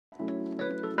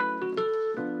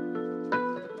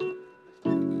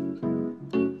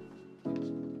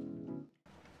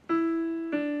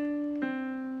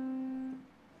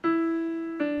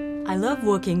love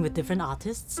working with different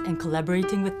artists and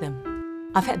collaborating with them.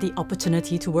 I've had the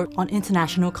opportunity to work on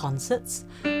international concerts,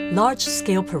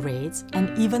 large-scale parades,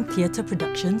 and even theatre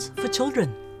productions for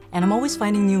children. And I'm always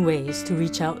finding new ways to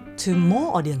reach out to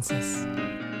more audiences.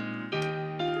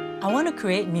 I want to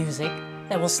create music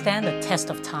that will stand the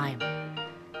test of time.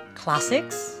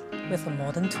 Classics with a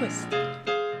modern twist.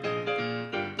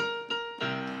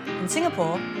 In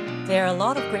Singapore, there are a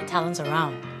lot of great talents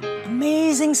around.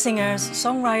 Amazing singers,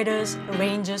 songwriters,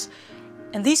 arrangers,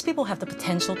 and these people have the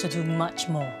potential to do much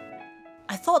more.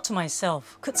 I thought to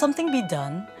myself, could something be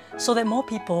done so that more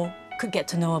people could get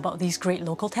to know about these great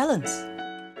local talents?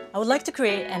 I would like to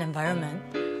create an environment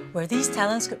where these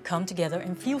talents could come together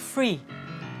and feel free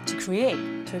to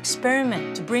create, to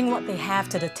experiment, to bring what they have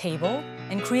to the table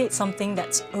and create something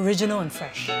that's original and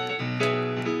fresh.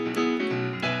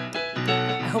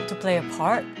 I hope to play a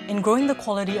part in growing the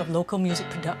quality of local music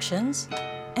productions,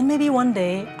 and maybe one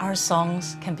day our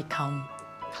songs can become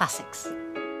classics.